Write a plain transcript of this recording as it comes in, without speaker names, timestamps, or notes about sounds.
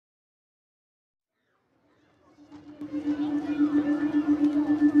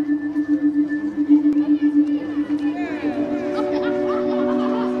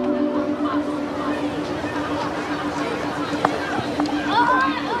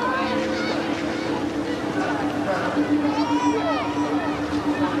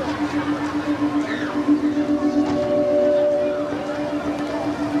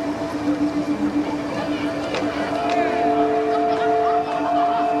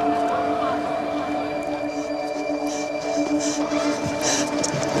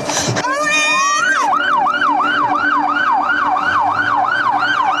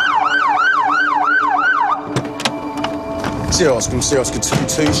Sirius from Sirius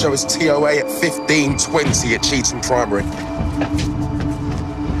 22, show us TOA at 15:20 at Cheetham Primary.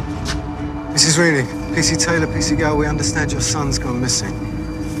 Mrs. Reaney, PC Taylor, PC Gale, we understand your son's gone missing.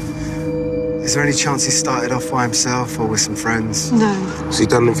 Is there any chance he started off by himself or with some friends? No. Has he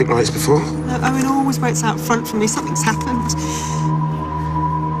done anything like this before? No, Owen always waits out front for me. Something's happened.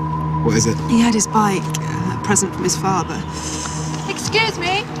 What is it? He had his bike, a present from his father. Excuse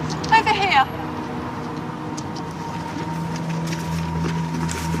me, over here.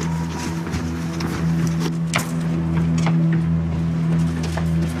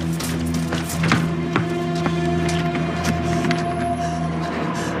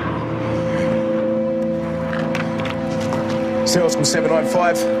 Sirius from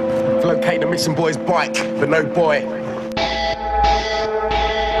 795, located the missing boy's bike, but no boy.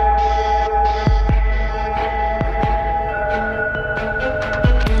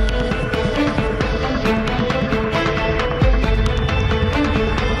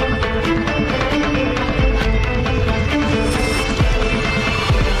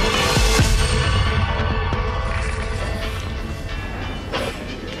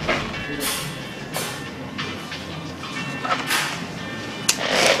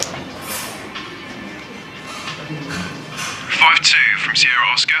 From Sierra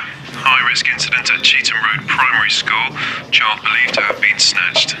Oscar. High-risk incident at Cheetham Road Primary School. Child believed to have been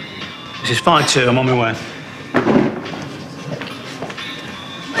snatched. This is 5-2, I'm on my way.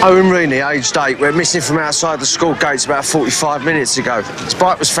 Owen Reaney, aged 8, went missing from outside the school gates about 45 minutes ago. His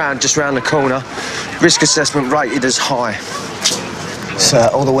bike was found just round the corner. Risk assessment rated as high. Sir,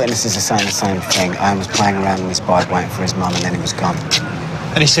 all the witnesses are saying the same thing. Owen was playing around on his bike waiting for his mum and then he was gone.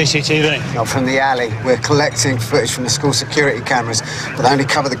 Any CCTV? Not from the alley. We're collecting footage from the school security cameras, but they only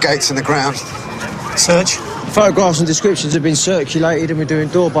cover the gates and the ground. Search? Photographs and descriptions have been circulated and we're doing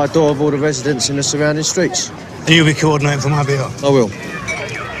door by door of all the residents in the surrounding streets. And you'll be coordinating for my behalf? I will.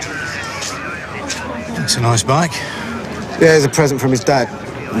 It's a nice bike. Yeah, it's a present from his dad.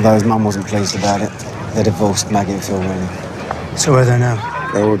 Although his mum wasn't pleased about it. They're divorced, Maggie and Phil Reaney. So where are they now?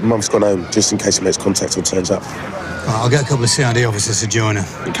 Well, Mum's gone home, just in case he makes contact or turns up. Right, I'll get a couple of CID officers to join her.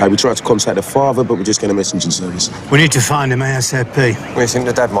 OK, we tried to contact the father, but we're just getting a messaging service. We need to find him ASAP. Where do you think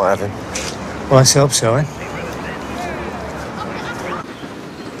the dad might have him? Well, let's hope so, eh?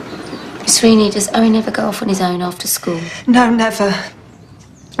 Miss Reaney, does Owen ever go off on his own after school? No, never.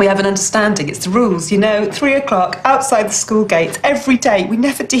 We have an understanding. It's the rules, you know. 3 o'clock, outside the school gates, every day. We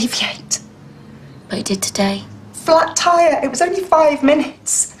never deviate. But he did today. Flat tyre. It was only 5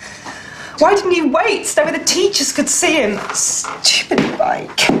 minutes. Why didn't you wait so the teachers could see him? Stupid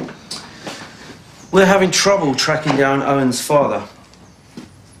bike. We're having trouble tracking down Owen's father.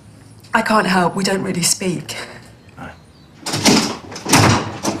 I can't help. We don't really speak. Right.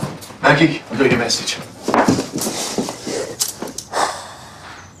 Maggie, I've got your message.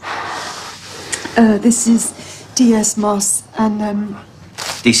 This is DS Moss and,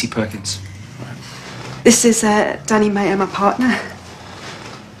 DC Perkins. this is, Danny Mayer, my partner.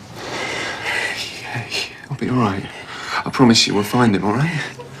 I'll be all right. I promise you we'll find him, all right?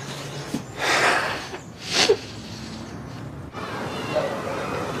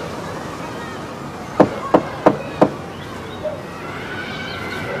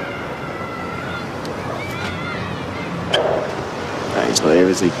 No, he's not here,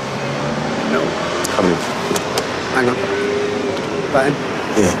 is he? No. Come in. Hang on. That him?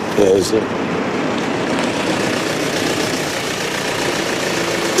 Yeah, is it?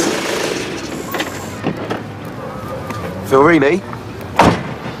 Phil Reaney?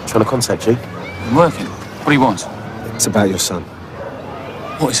 Trying to contact you. I'm working. What do you want? It's about your son.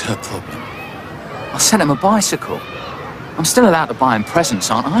 What is her problem? I sent him a bicycle. I'm still allowed to buy him presents,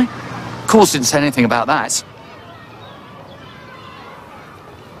 aren't I? Coles didn't say anything about that.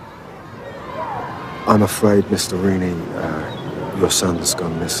 I'm afraid, Mr. Reaney, your son's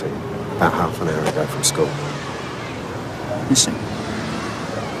gone missing about half an hour ago from school. Missing?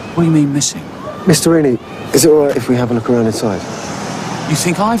 What do you mean missing? Mr. Reaney, is it all right if we have a look around inside? You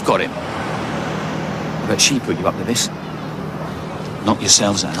think I've got him? I bet she put you up to this. Knock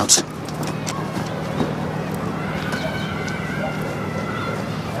yourselves out.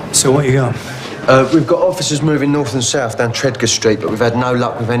 So what you got? We've got officers moving north and south down Tredegar Street, but we've had no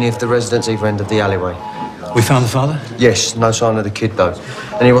luck with any of the residents either end of the alleyway. We found the father? Yes, no sign of the kid, though.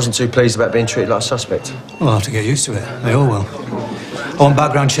 And he wasn't too pleased about being treated like a suspect. We'll have to get used to it. They all will. I want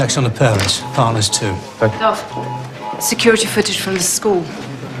background checks on the parents. Partners, too. Love, security footage from the school.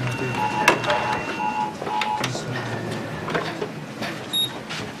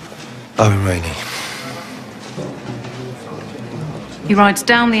 Owen Reaney. He rides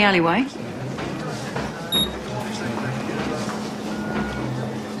down the alleyway.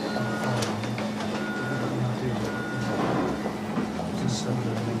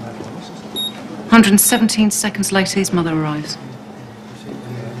 117 seconds later, his mother arrives.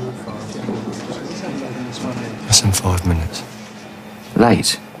 Less than 5 minutes.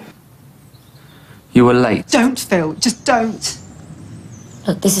 Late? You were late? Don't, Phil. Just don't.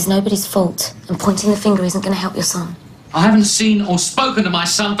 Look, this is nobody's fault, and pointing the finger isn't going to help your son. I haven't seen or spoken to my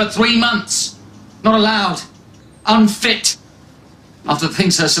son for 3 months. Not allowed. Unfit. After the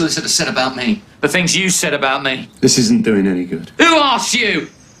things her solicitor said about me. The things you said about me. This isn't doing any good. Who asked you?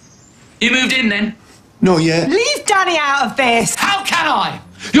 You moved in then? Not yet. Leave Danny out of this. How can I?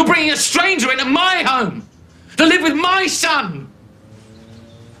 You're bringing a stranger into my home to live with my son.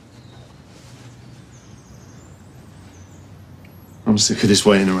 I'm sick of this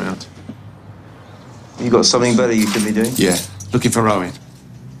waiting around. You got something better you could be doing? Yeah, looking for Owen.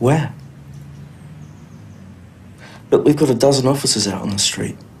 Where? Look, we've got a dozen officers out on the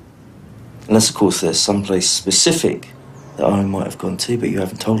street. Unless, of course, there's someplace specific that Owen might have gone to, but you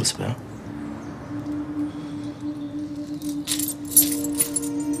haven't told us about.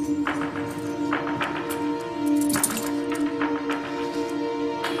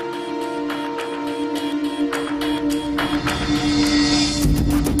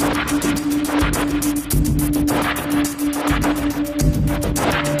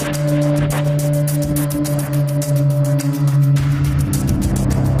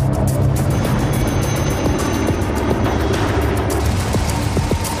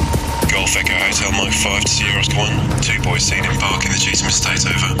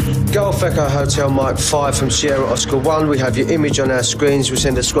 Golf Echo Hotel Mike 5 from Sierra Oscar 1. We have your image on our screens. We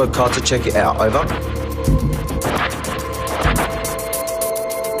send a squad car to check it out. Over.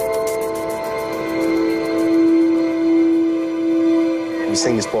 We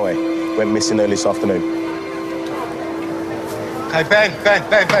seen this boy. Went missing early this afternoon. Hey, Ben.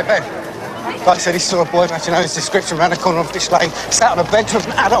 Like I said, he saw a boy matching Owen's description round the corner of Fish Lane, sat on a bench with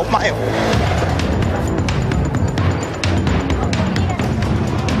an adult male.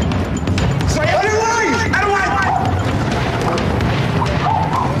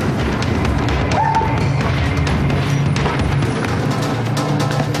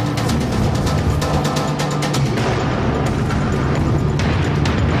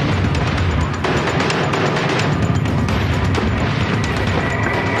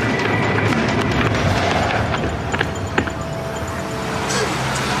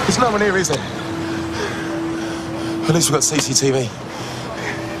 There's no one here, is there? At least we've got CCTV.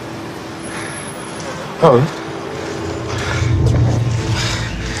 Oh.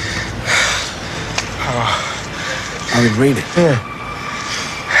 I would read it. Yeah.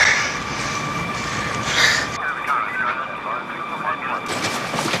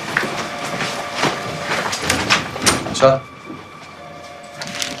 Sir?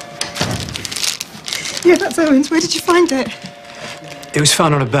 Yeah, that's Owen's. Where did you find it? It was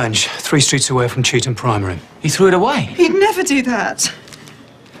found on a bench, 3 streets away from Cheetham Primary. He threw it away? He'd never do that.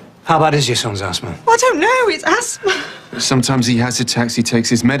 How bad is your son's asthma? Well, I don't know. It's asthma. Sometimes he has attacks, he takes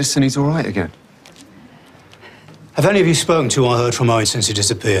his medicine, he's all right again. Have any of you spoken to or heard from Owen since he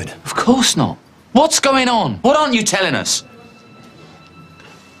disappeared? Of course not. What's going on? What aren't you telling us?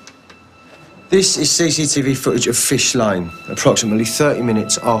 This is CCTV footage of Fish Lane, approximately 30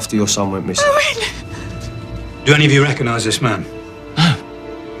 minutes after your son went missing. Owen! Do any of you recognise this man?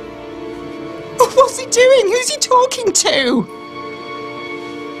 What's he doing? Who's he talking to?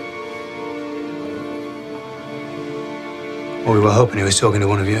 Well, we were hoping he was talking to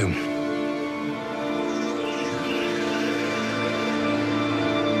one of you.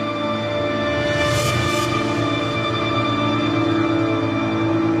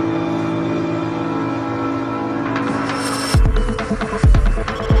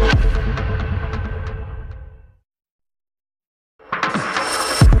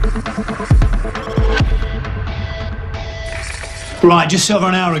 Right, just over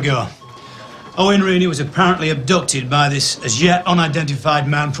an hour ago, Owen Rooney was apparently abducted by this as yet unidentified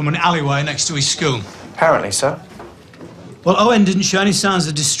man from an alleyway next to his school. Apparently, sir. Well, Owen didn't show any signs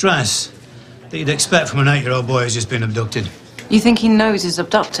of distress that you'd expect from an 8-year-old boy who's just been abducted. You think he knows his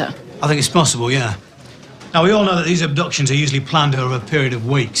abductor? I think it's possible, yeah. Now, we all know that these abductions are usually planned over a period of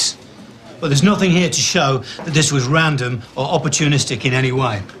weeks. But there's nothing here to show that this was random or opportunistic in any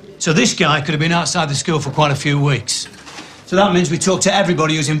way. So this guy could have been outside the school for quite a few weeks. So that means we talk to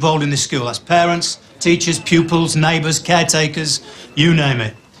everybody who's involved in the school. That's parents, teachers, pupils, neighbours, caretakers, you name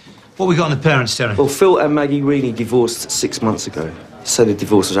it. What we got on the parents, Terry? Well, Phil and Maggie Reaney divorced 6 months ago. To say the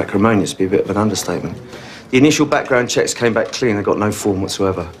divorce was acrimonious would be a bit of an understatement. The initial background checks came back clean. They got no form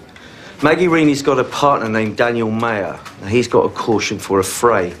whatsoever. Maggie Reaney's got a partner named Daniel Mayer. Now, he's got a caution for a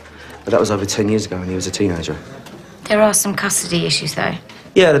fray, but that was over 10 years ago when he was a teenager. There are some custody issues, though.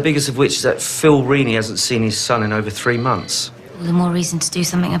 Yeah, the biggest of which is that Phil Reaney hasn't seen his son in over 3 months. All the more reason to do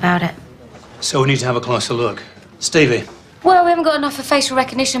something about it. So we need to have a closer look. Stevie. Well, we haven't got enough for facial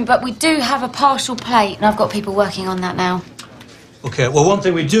recognition, but we do have a partial plate, and I've got people working on that now. OK, well, one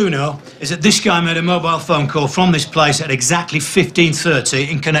thing we do know is that this guy made a mobile phone call from this place at exactly 15:30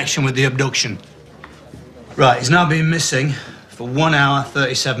 in connection with the abduction. Right, he's now been missing for 1 hour,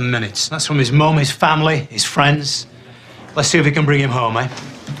 37 minutes. That's from his mum, his family, his friends. Let's see if we can bring him home, eh?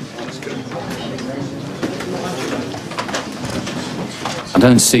 I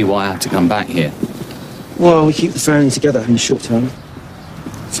don't see why I have to come back here. Well, we keep the family together in the short term,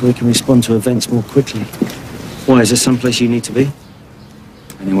 so we can respond to events more quickly. Why, is there someplace you need to be?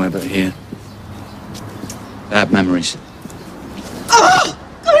 Anywhere but here. Bad memories. Oh!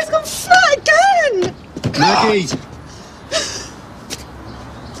 God, it's gone flat again! Maggie!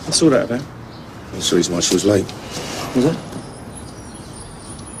 What's all that about? That's the reason why she was late. Was it?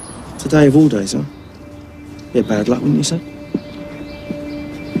 Today of all days, huh? Bit bad luck, wouldn't you say?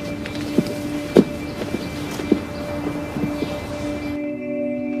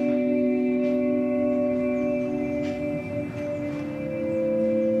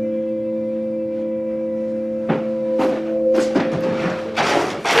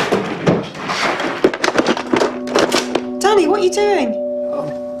 Danny, what are you doing?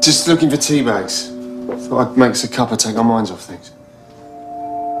 Just looking for tea bags. Thought I'd make us a cuppa, take our minds off things.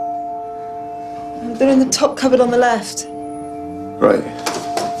 They're in the top cupboard on the left. Right.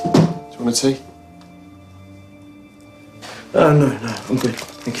 Do you want a tea? No, I'm good.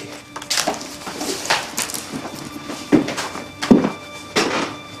 Thank you.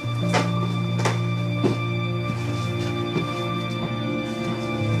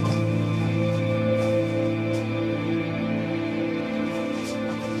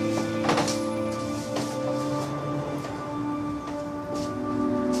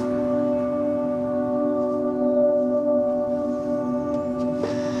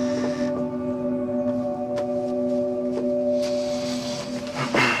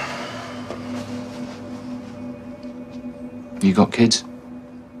 You got kids?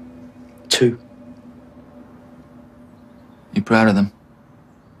 2. You proud of them?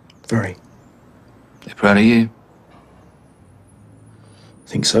 Very. They're proud of you?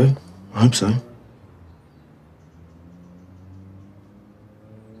 Think so. I hope so.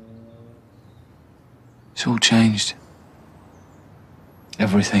 It's all changed.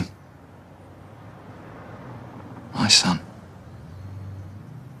 Everything. My son.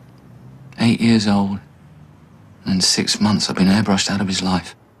 8 years old. And in 6 months, I've been airbrushed out of his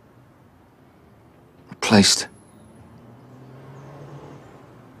life. Replaced.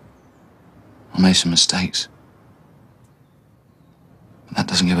 I made some mistakes. But that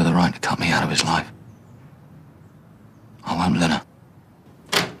doesn't give her the right to cut me out of his life. I won't let her.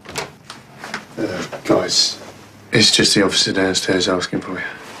 Guys, it's just the officer downstairs asking for you.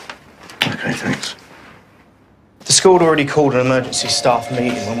 Okay, thanks. The school had already called an emergency staff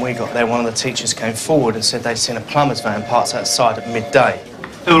meeting. When we got there, one of the teachers came forward and said they'd seen a plumber's van parked outside at midday.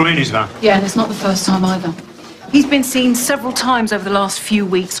 Phil Reaney's van? Yeah, and it's not the first time either. He's been seen several times over the last few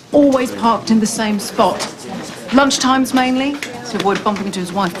weeks, always parked in the same spot. Lunchtimes mainly, to avoid bumping into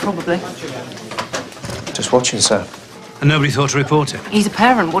his wife, probably. Just watching, sir. And nobody thought to report it? He's a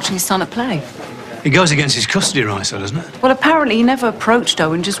parent watching his son at play. It goes against his custody rights, though, doesn't it? Well, apparently he never approached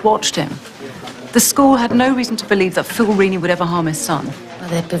Owen, just watched him. The school had no reason to believe that Phil Reaney would ever harm his son. Well,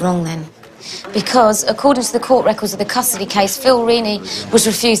 they'd be wrong then. Because, according to the court records of the custody case, Phil Reaney was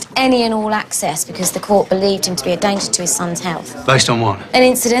refused any and all access because the court believed him to be a danger to his son's health. Based on what? An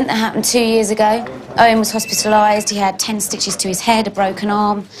incident that happened 2 years ago. Owen was hospitalised, he had 10 stitches to his head, a broken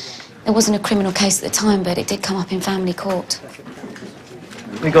arm. There wasn't a criminal case at the time, but it did come up in family court.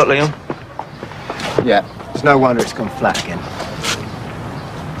 We got Leon? Yeah, it's no wonder it's gone flat again.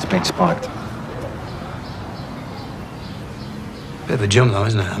 It's been spiked. Bit of a jump, though,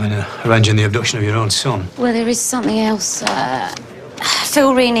 isn't it? I mean, arranging the abduction of your own son. Well, there is something else.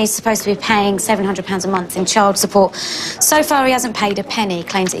 Phil Reaney's supposed to be paying £700 a month in child support. So far, he hasn't paid a penny. He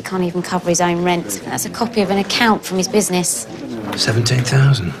claims that he can't even cover his own rent. That's a copy of an account from his business.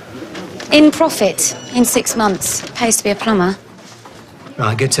 17,000. In profit in 6 months. Pays to be a plumber.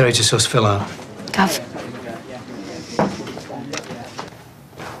 Right, get Terry to suss Phil out. Gov.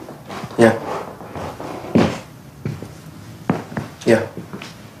 Yeah. Yeah.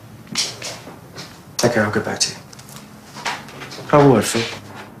 Okay, I'll get back to you. Have a word, Phil.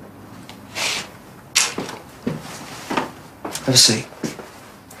 Have a seat.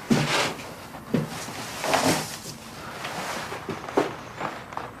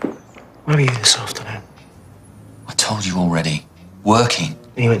 Where are you this afternoon? I told you already. Working.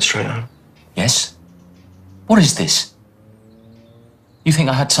 And you went straight home? Yes. What is this? You think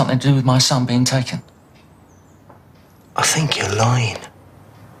I had something to do with my son being taken? I think you're lying.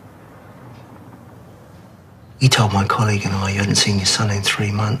 You told my colleague and I you hadn't seen your son in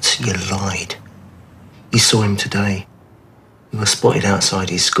 3 months. You lied. You saw him today. You were spotted outside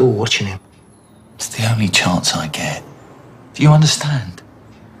his school watching him. It's the only chance I get. Do you understand?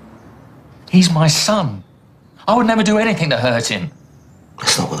 He's my son. I would never do anything to hurt him.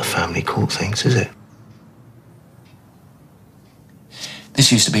 That's not what the family court thinks, is it?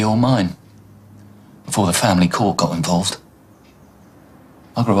 This used to be all mine, before the family court got involved.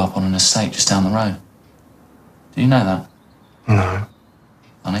 I grew up on an estate just down the road. Do you know that? No.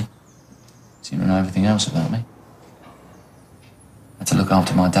 Funny. Seem to know everything else about me. I had to look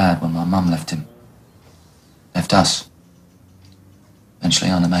after my dad when my mum left him. Left us.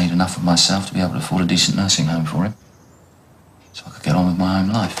 Eventually I made enough of myself to be able to afford a decent nursing home for him. So I could get on with my own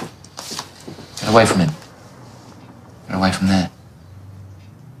life. Get away from him. Get away from there.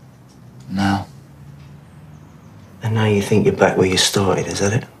 Now? And now you think you're back where you started, is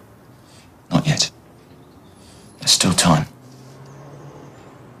that it? Not yet. There's still time.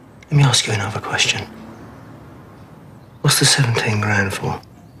 Let me ask you another question. What's the 17 grand for?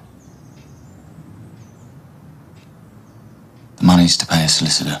 The money's to pay a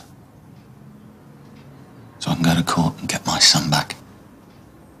solicitor. So I can go to court and get my son back.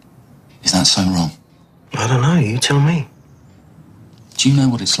 Is that so wrong? I don't know, you tell me. Do you know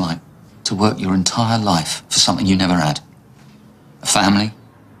what it's like to work your entire life for something you never had? A family,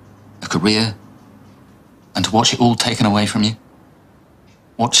 a career, and to watch it all taken away from you?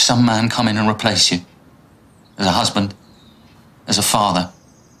 Watch some man come in and replace you. As a husband, as a father.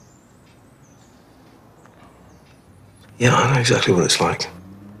 Yeah, I know exactly what it's like.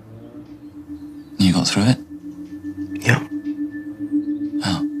 You got through it? Yeah.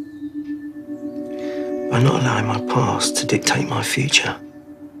 How? By not allowing my past to dictate my future.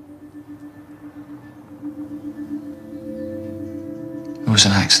 It was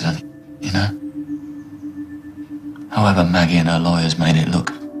an accident, you know? However Maggie and her lawyers made it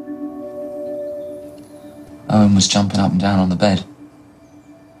look. Owen was jumping up and down on the bed.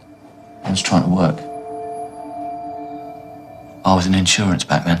 I was trying to work. I was in insurance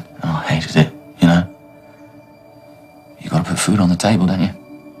back then, and I hated it, you know? You gotta put food on the table, don't you?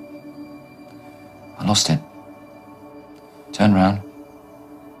 I lost it. Turned round,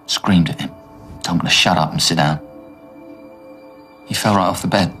 screamed at him, told him to shut up and sit down. He fell right off the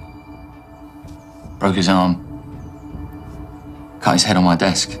bed. Broke his arm. Cut his head on my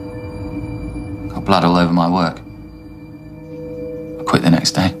desk. Got blood all over my work. I quit the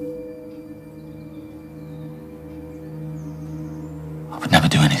next day. I would never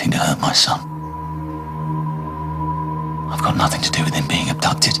do anything to hurt my son. I've got nothing to do with him being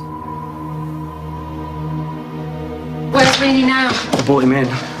abducted. Where's Rennie now? I brought him in.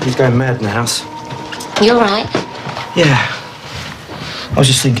 He's going mad in the house. You all right? Yeah. I was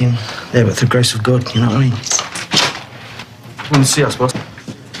just thinking, there, but through the grace of God, you know what I mean? Want to see us, boss?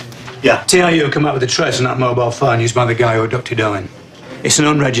 Yeah, TIU come up with a trace on that mobile phone used by the guy who abducted Owen. It's an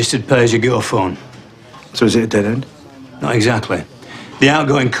unregistered pay-as-you-go phone. So is it a dead end? Not exactly. The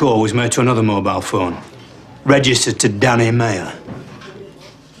outgoing call was made to another mobile phone, registered to Danny Mayer.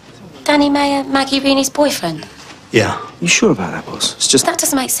 Danny Mayer, Maggie Rennie's boyfriend? Yeah. You sure about that, boss? It's just... That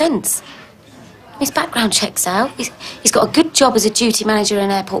doesn't make sense. His background checks out. He's got a good job as a duty manager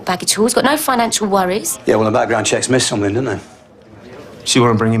in airport baggage hall. He's got no financial worries. Yeah, well, the background checks missed something, didn't they? So you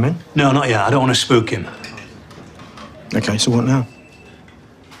want to bring him in? No, not yet. I don't want to spook him. OK, so what now?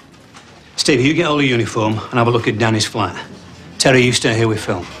 Steve, you get all the uniform and have a look at Danny's flat. Terry, you stay here with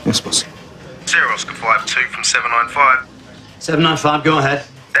Phil. Yes, boss. Sierra Oscar 52 from 795. 795, go ahead.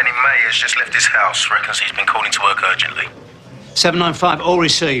 Danny May has just left his house. Reckons he's been called into work urgently. 795, all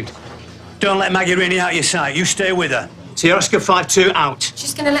received. Don't let Maggie Rennie out your sight. You stay with her. Sierra Oscar 52, out.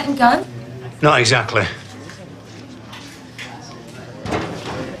 She's going to let him go? Not exactly.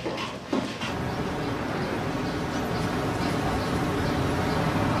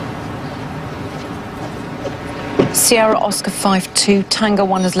 Sierra Oscar 52, Tango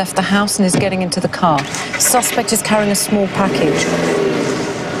 1 has left the house and is getting into the car. Suspect is carrying a small package.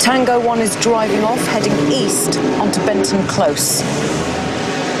 Tango 1 is driving off, heading east onto Benton Close.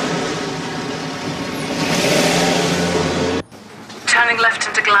 Turning left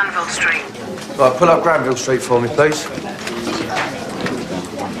into Glanville Street. Right, pull up Granville Street for me, please.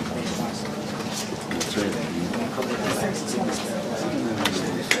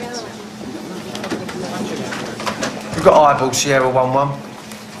 We've got eyeball Sierra 11.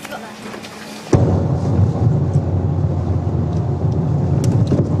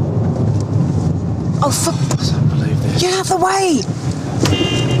 Oh, for... I don't believe this. Get out of the way!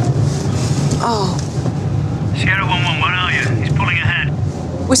 Oh. Sierra 1-1, where are you? He's pulling ahead.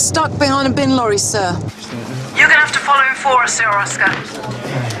 We're stuck behind a bin lorry, sir. You're gonna have to follow him for us, Sierra Oscar.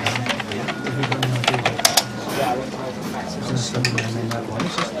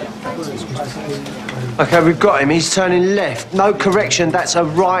 OK, we've got him. He's turning left. No correction, that's a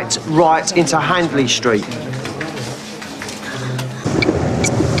right into Handley Street.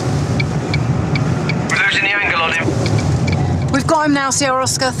 We're losing the angle on him. We've got him now, Sierra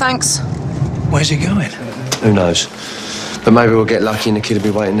Oscar, thanks. Where's he going? Who knows? But maybe we'll get lucky and the kid will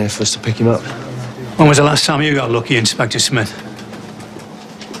be waiting there for us to pick him up. When was the last time you got lucky, Inspector Smith?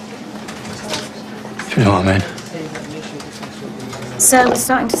 Do you know what I mean? So we're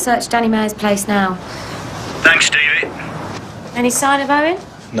starting to search Danny Mayer's place now. Thanks, Stevie. Any sign of Owen?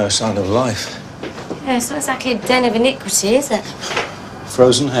 No sign of life. Yeah, it's not exactly a den of iniquity, is it?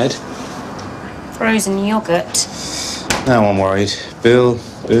 Frozen head. Frozen yoghurt. Now I'm worried. Bills,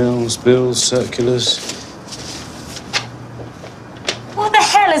 circulars. What the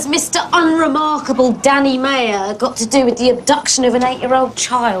hell has Mr. Unremarkable Danny Mayer got to do with the abduction of an 8-year-old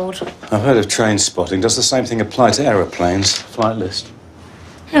child? I've heard of train spotting. Does the same thing apply to aeroplanes? Flight list.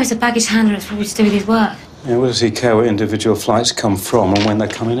 No, he's a baggage handler. It's probably to do with his work. Yeah, what does he care where individual flights come from and when they're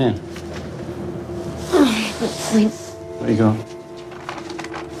coming in? Oh, good point. What you got?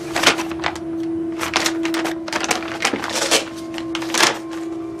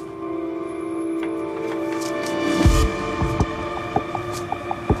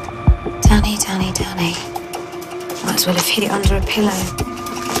 Danny. Might as well have hid it under a pillow.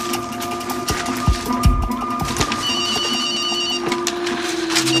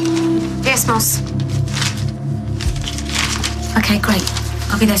 Yes, Moss. OK, great.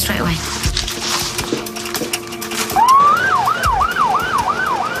 I'll be there straight away.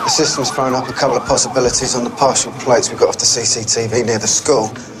 The system's thrown up a couple of possibilities on the partial plates we got off the CCTV near the school.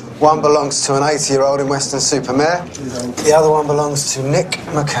 One belongs to an 80-year-old in Weston-super-Mare. The other one belongs to Nick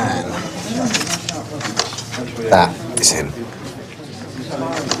McCann. That is him.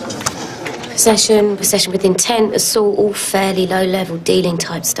 Possession with intent, assault, all fairly low-level dealing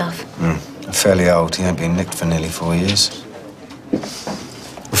type stuff. Fairly old. He ain't been nicked for nearly 4 years.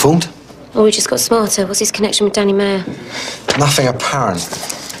 Reformed? Oh, we just got smarter. What's his connection with Danny Mayer? Nothing apparent.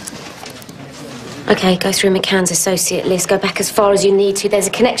 OK, go through McCann's associate list. Go back as far as you need to. There's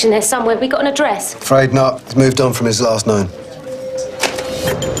a connection there somewhere. We got an address? Afraid not. He's moved on from his last known.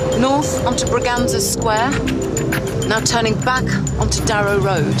 North onto Braganza Square. Now turning back onto Darrow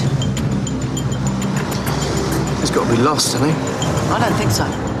Road. He's got to be lost, hasn't he? I don't think so.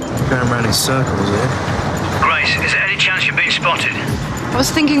 Going round in circles here. Grace, is there any chance you're being spotted? I was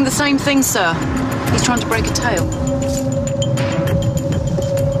thinking the same thing, sir. He's trying to break a tail.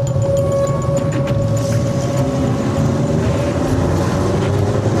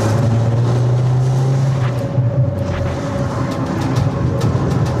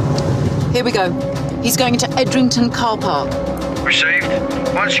 Here we go. He's going into Edrington Car Park. Received.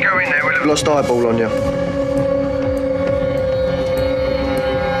 Once you go in there, we'll have Lost eyeball on you.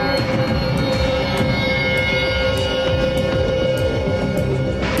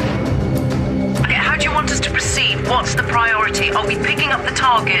 How do you want us to proceed? What's the priority? Are we picking up the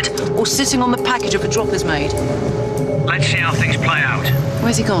target? Or sitting on the package if a drop is made? Let's see how things play out.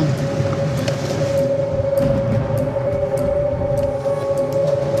 Where's he gone?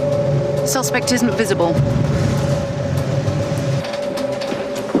 Suspect isn't visible.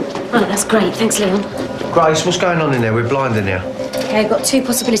 Right, that's great. Thanks, Leon. Grace, what's going on in there? We're blind in here. OK, I've got two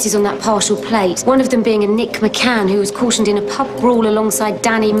possibilities on that partial plate. One of them being a Nick McCann, who was cautioned in a pub brawl alongside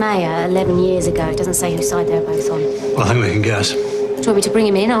Danny Mayer 11 years ago. It doesn't say whose side they're both on. Well, I think we can guess. Do you want me to bring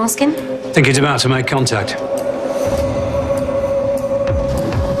him in, ask him? I think he's about to make contact.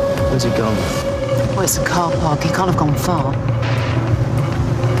 Where's he gone? Well, it's a car park. He can't have gone far.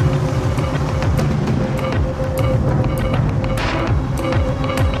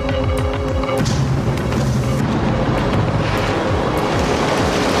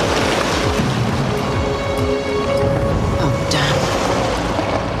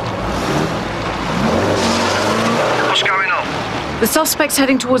 The suspect's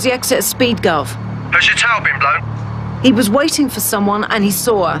heading towards the exit at Speedgov. Has your tail been blown? He was waiting for someone and he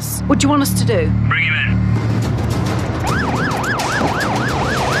saw us. What do you want us to do? Bring him in.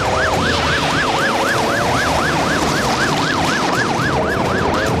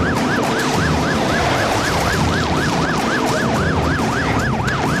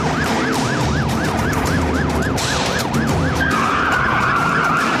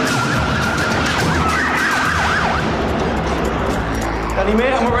 Danny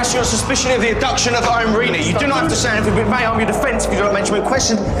Mead, I'm arresting you on suspicion of the abduction of Owen Reaney. You do not have to say anything, but it may harm your defence if you don't mention my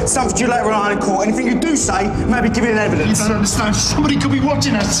question. Something you later on in court. Anything you do say, maybe give me an evidence. You don't understand. Somebody could be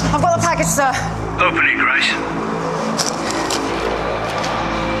watching us. I've got the package, sir. Open it, Grace.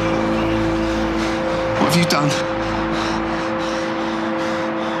 What have you done?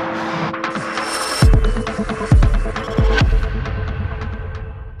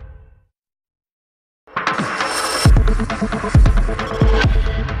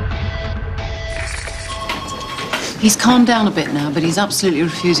 He's calmed down a bit now, but he's absolutely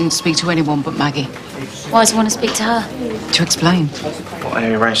refusing to speak to anyone but Maggie. Why does he want to speak to her? To explain. Well,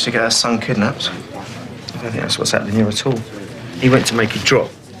 he arranged to get her son kidnapped. I don't think that's what's happening here at all. He went to make a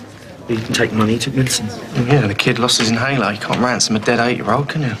drop. He didn't take money, he took medicine. Yeah, the kid lost his inhaler. You can't ransom a dead 8-year-old,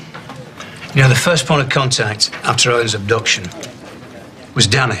 can you? You know, the first point of contact after Owen's abduction was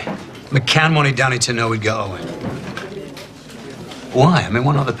Danny. McCann wanted Danny to know he'd got Owen. Why? I mean,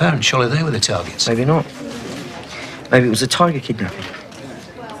 one of the parents, surely they were the targets. Maybe not. Maybe it was a tiger kidnapping.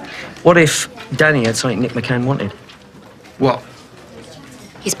 What if Danny had something Nick McCann wanted? What?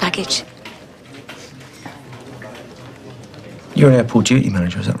 His package. You're an airport duty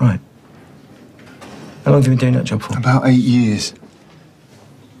manager, is that right? How long have you been doing that job for? About 8 years.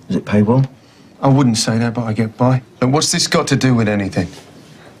 Does it pay well? I wouldn't say that, but I get by. Look, what's this got to do with anything?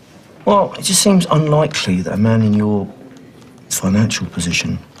 Well, it just seems unlikely that a man in your financial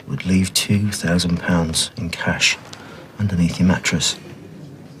position would leave £2,000 in cash underneath your mattress.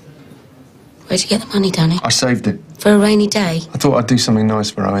 Where'd you get the money, Danny? I saved it. For a rainy day? I thought I'd do something nice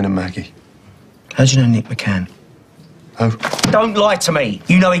for Owen and Maggie. How do you know Nick McCann? Oh. Don't lie to me.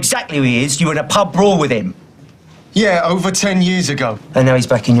 You know exactly who he is. You were in a pub brawl with him. Yeah, over 10 years ago. And now he's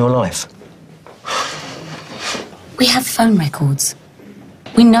back in your life. We have phone records.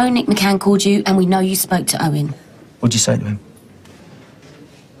 We know Nick McCann called you, and we know you spoke to Owen. What'd you say to him?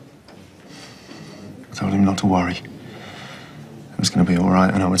 I told him not to worry. It was going to be all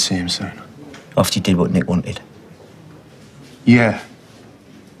right, and I would see him soon. After you did what Nick wanted? Yeah.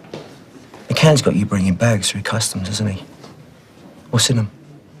 McCann's got you bringing bags through customs, hasn't he? What's in them?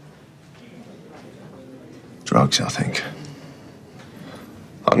 Drugs, I think.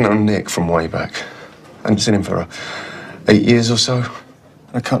 I've known Nick from way back. I hadn't seen him for 8 years or so.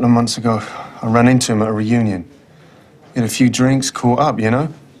 A couple of months ago, I ran into him at a reunion. We had a few drinks, caught up, you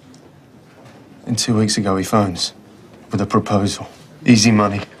know? And 2 weeks ago, he phones with a proposal. Easy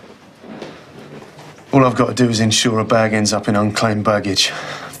money. All I've got to do is ensure a bag ends up in unclaimed baggage,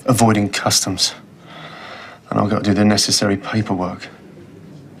 avoiding customs. And I've got to do the necessary paperwork.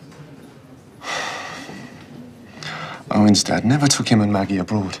 Owen's dad never took him and Maggie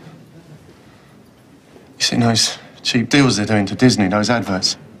abroad. You see those cheap deals they're doing to Disney, those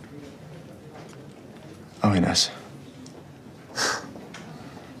adverts? Owen has.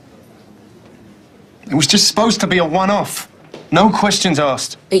 It was just supposed to be a one-off. No questions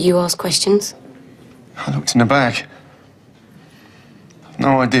asked. But you asked questions? I looked in the bag. I've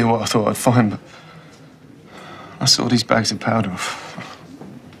no idea what I thought I'd find, but I saw these bags of powder.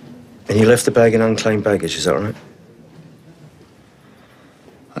 And you left the bag in unclaimed baggage, is that right?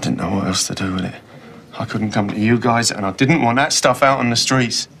 I didn't know what else to do with it. I couldn't come to you guys, and I didn't want that stuff out on the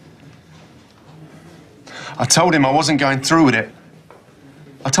streets. I told him I wasn't going through with it.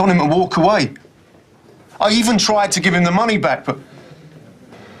 I told him to walk away. I even tried to give him the money back, but...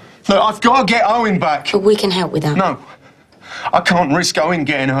 Look, I've got to get Owen back. But we can help with that. No. I can't risk Owen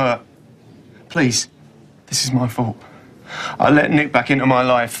getting hurt. Please. This is my fault. I let Nick back into my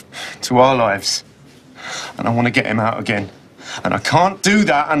life, to our lives. And I want to get him out again. And I can't do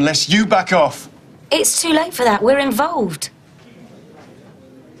that unless you back off. It's too late for that. We're involved.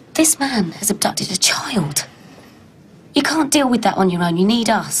 This man has abducted a child. You can't deal with that on your own. You need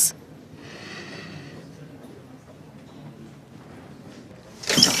us.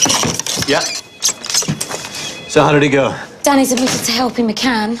 Yeah. So how did it go? Danny's admitted to helping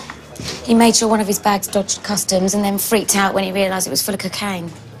McCann. He made sure one of his bags dodged customs and then freaked out when he realised it was full of cocaine.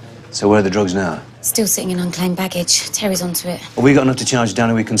 So where are the drugs now? Still sitting in unclaimed baggage. Terry's onto it. Have we got enough to charge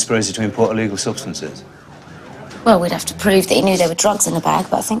Danny with conspiracy to import illegal substances? Well, we'd have to prove that he knew there were drugs in the bag,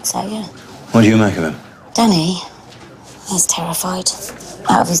 but I think so, yeah. What do you make of him? Danny, he's terrified.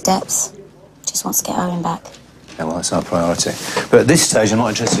 Out of his depths. Just wants to get Owen back. Yeah, well, that's our priority. But at this stage, I'm not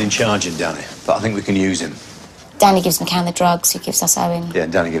interested in charging Danny, but I think we can use him. Danny gives McCann the drugs, who gives us Owen. Yeah,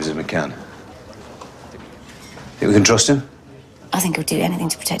 Danny gives us McCann. Think we can trust him? I think he'll do anything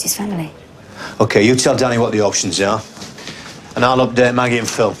to protect his family. OK, you tell Danny what the options are, and I'll update Maggie and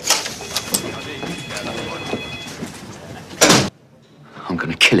Phil. I'm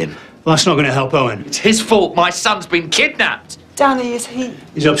going to kill him. Well, that's not going to help Owen. It's his fault my son's been kidnapped. Danny, is he...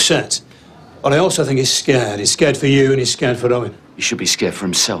 He's upset. But I also think he's scared. He's scared for you and he's scared for Owen. He should be scared for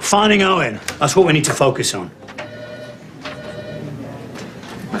himself. Finding Owen. That's what we need to focus on.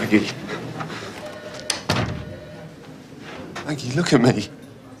 Maggie. Maggie, look at me.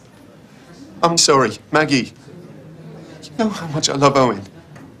 I'm sorry, Maggie. You know how much I love Owen.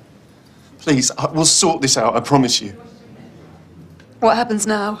 Please, we'll sort this out, I promise you. What happens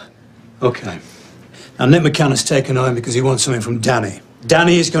now? OK. Now, Nick McCann has taken Owen because he wants something from Danny.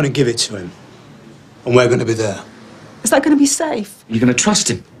 Danny is going to give it to him. And we're going to be there. Is that going to be safe? You're going to trust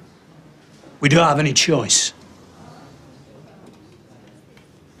him? We don't have any choice.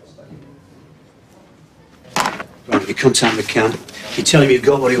 Right, you contact McCann. You tell him you've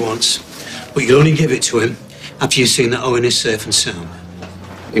got what he wants. But you'll only give it to him after you've seen that Owen is safe and sound.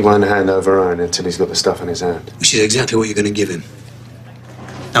 He won't hand over Owen until he's got the stuff in his hand. Which is exactly what you're going to give him.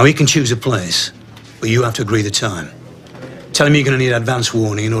 Now, he can choose a place, but you have to agree the time. Tell him you're going to need advance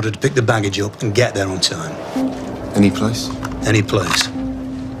warning in order to pick the baggage up and get there on time. Any place? Any place.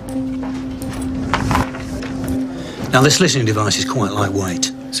 Now, this listening device is quite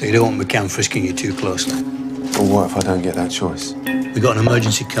lightweight, so you don't want McCann frisking you too closely. Well, what if I don't get that choice? We've got an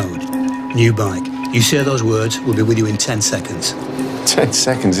emergency code. New bike. You say those words, we'll be with you in 10 seconds. 10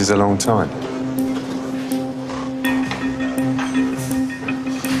 seconds is a long time.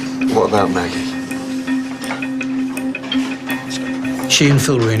 What about Maggie? She and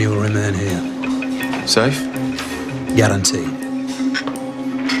Phil Reaney will remain here. Safe? Guarantee.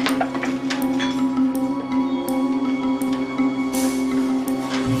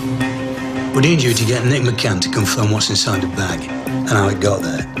 We need you to get Nick McCann to confirm what's inside the bag and how it got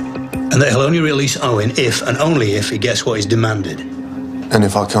there. And that he'll only release Owen if and only if he gets what is demanded. And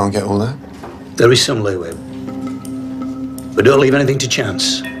if I can't get all that? There is some leeway. But don't leave anything to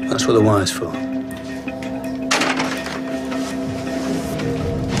chance. That's what the wire's for.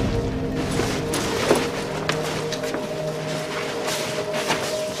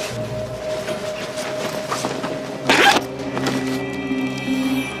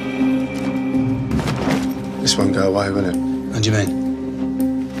 This won't go away, will it? What do you mean?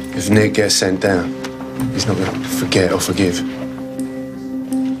 If Nick gets sent down, he's not going to forget or forgive.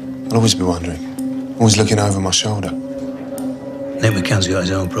 I'll always be wondering, always looking over my shoulder. Nick McCann's got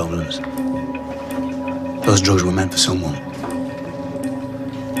his own problems. Those drugs were meant for someone.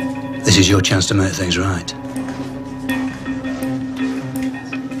 This is your chance to make things right.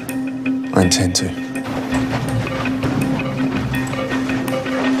 I intend to.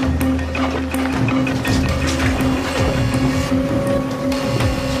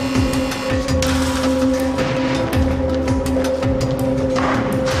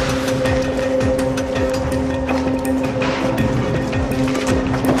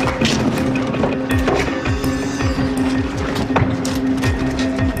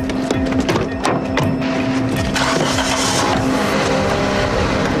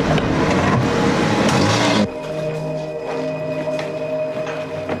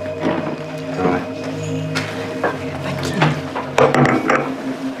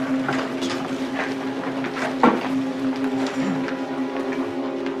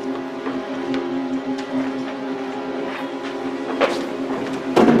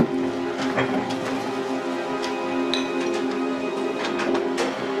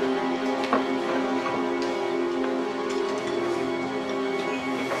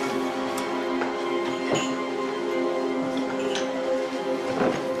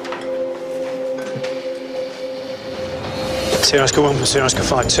 Sierra Oscar 1 from Sierra Oscar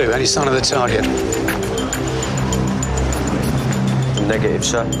 5-2. Any sign of the target? Negative,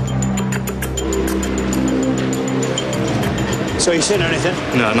 sir. So you seen anything?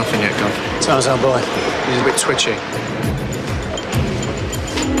 No, nothing yet, Gov. Sounds our boy. He's a bit twitchy.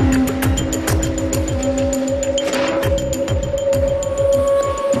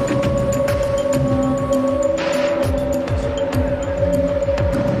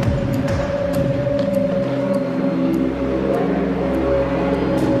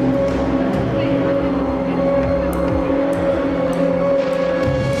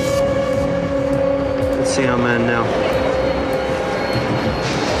 Let's see our man now.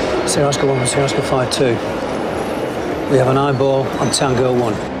 Sierra Oscar 1 from Sierra Oscar 5-2. We have an eyeball on Tango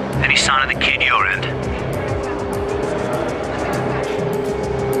 1. Any sign of the kid your end?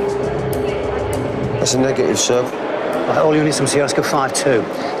 That's a negative, sir. Right, all units from Sierra Oscar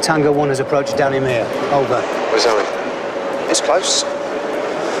 5-2. Tango 1 has approached Danny Mere. Over. Where's Owen? It's close.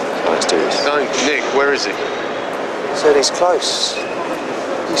 Let's do this. No, Nick, where is he? Said he's close.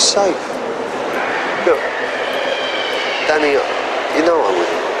 He's safe. Look, Danny, you know I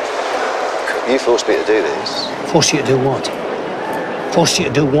wouldn't. You forced me to do this. Force you to do what? Forced you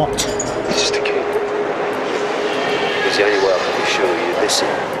to do what? He's just a kid. It's the only way I can be sure you miss him.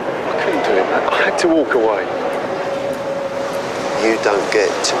 I couldn't do it. I had to walk away. You don't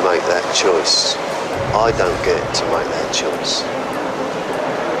get to make that choice. I don't get to make that choice.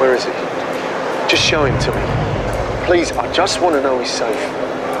 Where is he? Just show him to me. Please, I just want to know he's safe.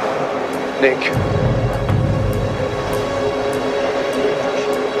 Nick.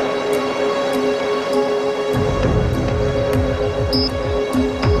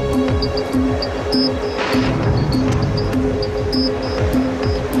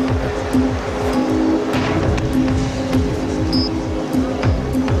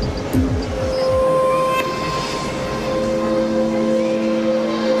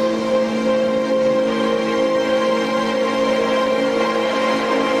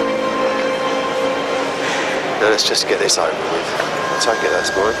 Now let's just get this over with. Take it,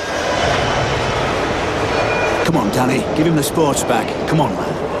 that's mine. Come on, Danny. Give him the sports bag. Come on,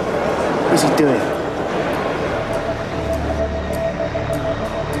 lad. What's he doing?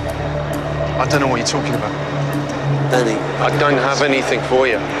 I don't know what you're talking about. Danny. I don't have anything for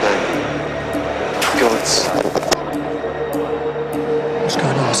you. Danny. God's. What's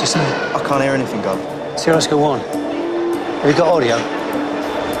going on? What's he saying? I can't hear anything, God. Sierra Oscar 1. Have you got audio?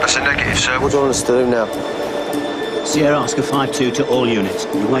 That's a negative, sir. What do you want us to do now? Sierra Oscar 5-2 to all units.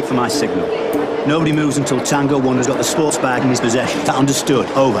 You wait for my signal. Nobody moves until Tango 1 has got the sports bag in his possession. That understood?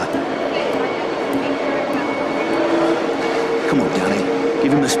 Over. Come on, Danny.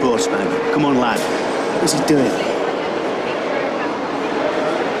 Give him the sports bag. Come on, lad. What's he doing?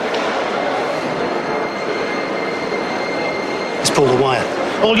 Let's pull the wire.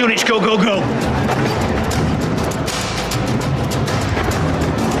 All units, go, go, go.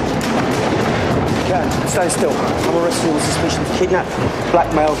 Stay still. I'm arrested on suspicion of kidnap,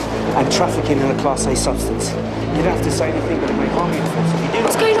 blackmail, and trafficking in a Class A substance. You don't have to say anything, but it may harm you.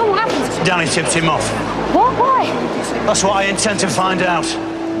 What's going on? What happened? Danny tipped him off. What? Why? That's what I intend to find out.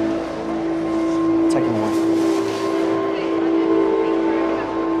 Take him away.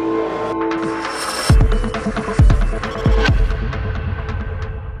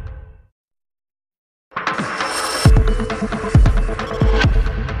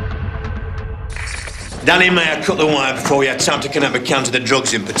 Danny may have cut the wire before we had time to connect McCann to the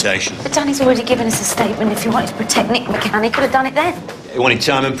drugs importation. But Danny's already given us a statement. If he wanted to protect Nick McCann, he could have done it then. He wanted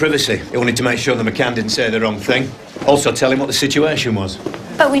time and privacy. He wanted to make sure that McCann didn't say the wrong thing. Also tell him what the situation was.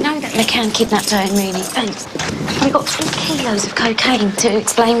 But we know that McCann kidnapped her and Rooney. Thanks. We got 3 kilos of cocaine to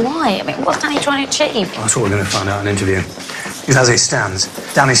explain why. I mean, what's Danny trying to achieve? Well, that's what we're going to find out in an interview. Because as it stands,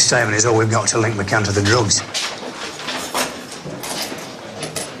 Danny's statement is all we've got to link McCann to the drugs.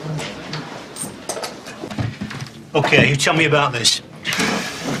 OK, you tell me about this.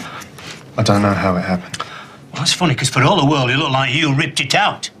 I don't know how it happened. Well, that's funny, because for all the world, it looked like you ripped it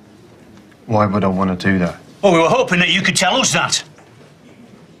out. Why would I want to do that? Well, we were hoping that you could tell us that.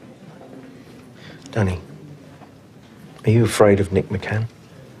 Danny, are you afraid of Nick McCann?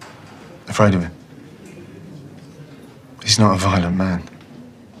 Afraid of him? He's not a violent man.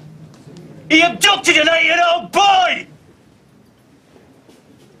 He abducted an 8-year-old boy!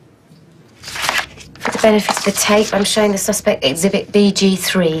 For the benefit of the tape, I'm showing the suspect exhibit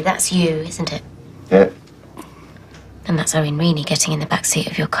BG3. That's you, isn't it? Yeah. And that's Owen Reaney getting in the back seat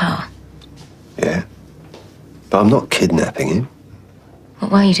of your car. Yeah. But I'm not kidnapping him.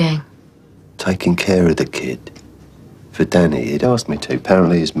 What were you doing? Taking care of the kid. For Danny, he'd asked me to.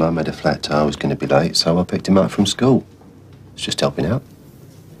 Apparently his mum had a flat tire, was going to be late, so I picked him up from school. It's just helping out.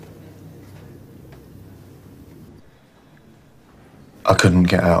 I couldn't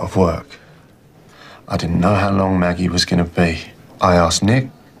get out of work. I didn't know how long Maggie was going to be. I asked Nick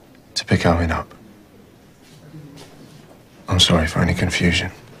to pick Owen up. I'm sorry for any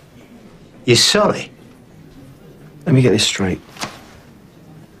confusion. You're sorry? Let me get this straight.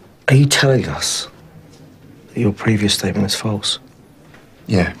 Are you telling us that your previous statement is false?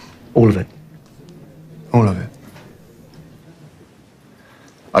 Yeah. All of it? All of it.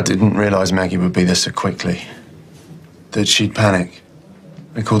 I didn't realise Maggie would be there so quickly. That she'd panic.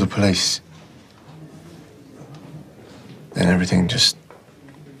 We called the police. Then everything just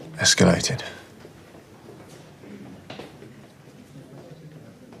escalated.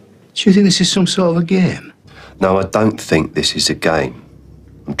 Do you think this is some sort of a game? No, I don't think this is a game.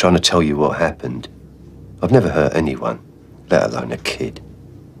 I'm trying to tell you what happened. I've never hurt anyone, let alone a kid.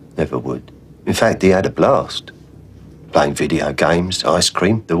 Never would. In fact, he had a blast. Playing video games, ice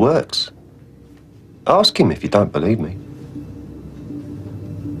cream, the works. Ask him if you don't believe me.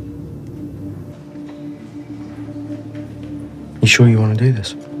 You sure you want to do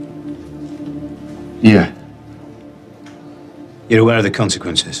this? Yeah. You're aware of the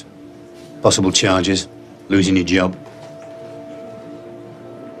consequences? Possible charges, losing your job?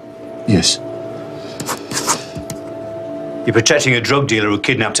 Yes. You're protecting a drug dealer who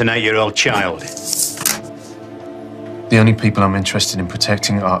kidnapped an 8-year-old child. The only people I'm interested in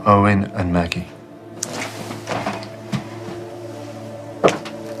protecting are Owen and Maggie.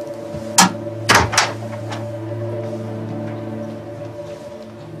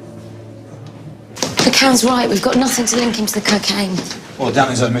 McCann's right, we've got nothing to link him to the cocaine. Well,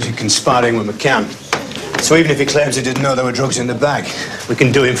 Danny's admitted conspiring with McCann. So even if he claims he didn't know there were drugs in the bag, we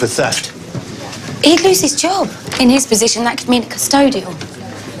can do him for theft. He'd lose his job. In his position, that could mean a custodial.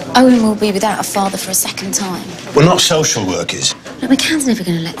 Owen will be without a father for a second time. We're not social workers. Look, McCann's never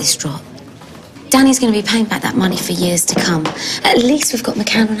going to let this drop. Danny's going to be paying back that money for years to come. At least we've got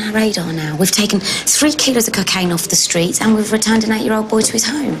McCann on our radar now. We've taken 3 kilos of cocaine off the streets and we've returned an 8-year-old boy to his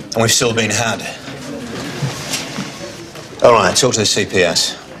home. And we've still been had. All right, talk to the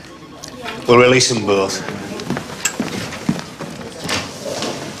CPS. We'll release them both.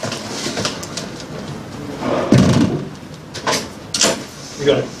 You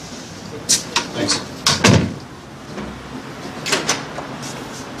got it. Thanks.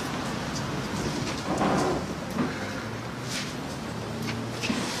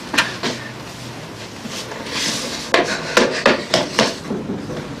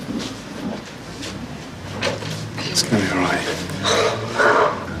 It's gonna be all right.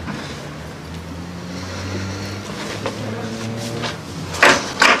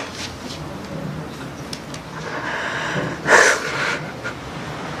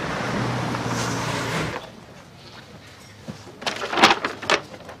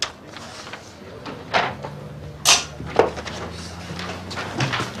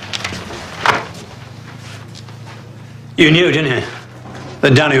 You knew, didn't you,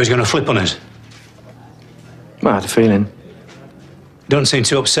 that Danny was going to flip on us? I had a feeling. Don't seem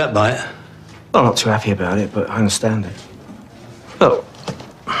too upset by it. I'm not too happy about it, but I understand it. Look,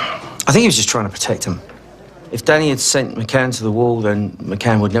 I think he was just trying to protect him. If Danny had sent McCann to the wall, then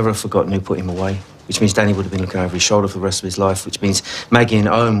McCann would never have forgotten who put him away, which means Danny would have been looking over his shoulder for the rest of his life, which means Maggie and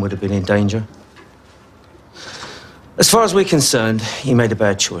Owen would have been in danger. As far as we're concerned, he made a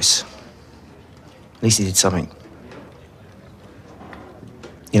bad choice. At least he did something.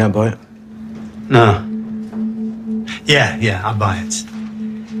 You don't buy it? No. Yeah, I buy it.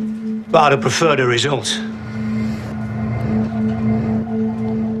 But I'd have preferred a result.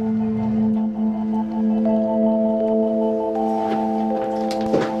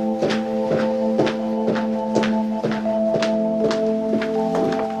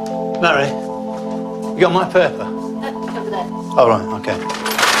 Mary, you got my paper? Over there. All right, okay.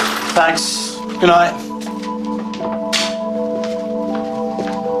 Thanks. Good night.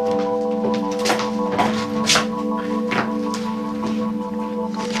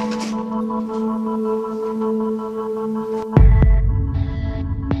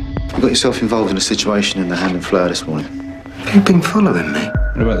 You got yourself involved in a situation in the Hand and Flower this morning. You've been following me.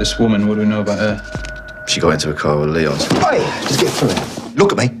 What about this woman? What do we know about her? She got into a car with Leon's. Hey, just get through it.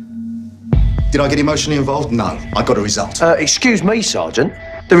 Look at me. Did I get emotionally involved? No. I got a result. Excuse me, Sergeant.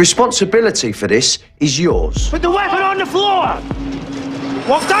 The responsibility for this is yours. Put the weapon on the floor!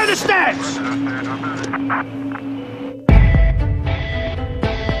 Walk down the steps!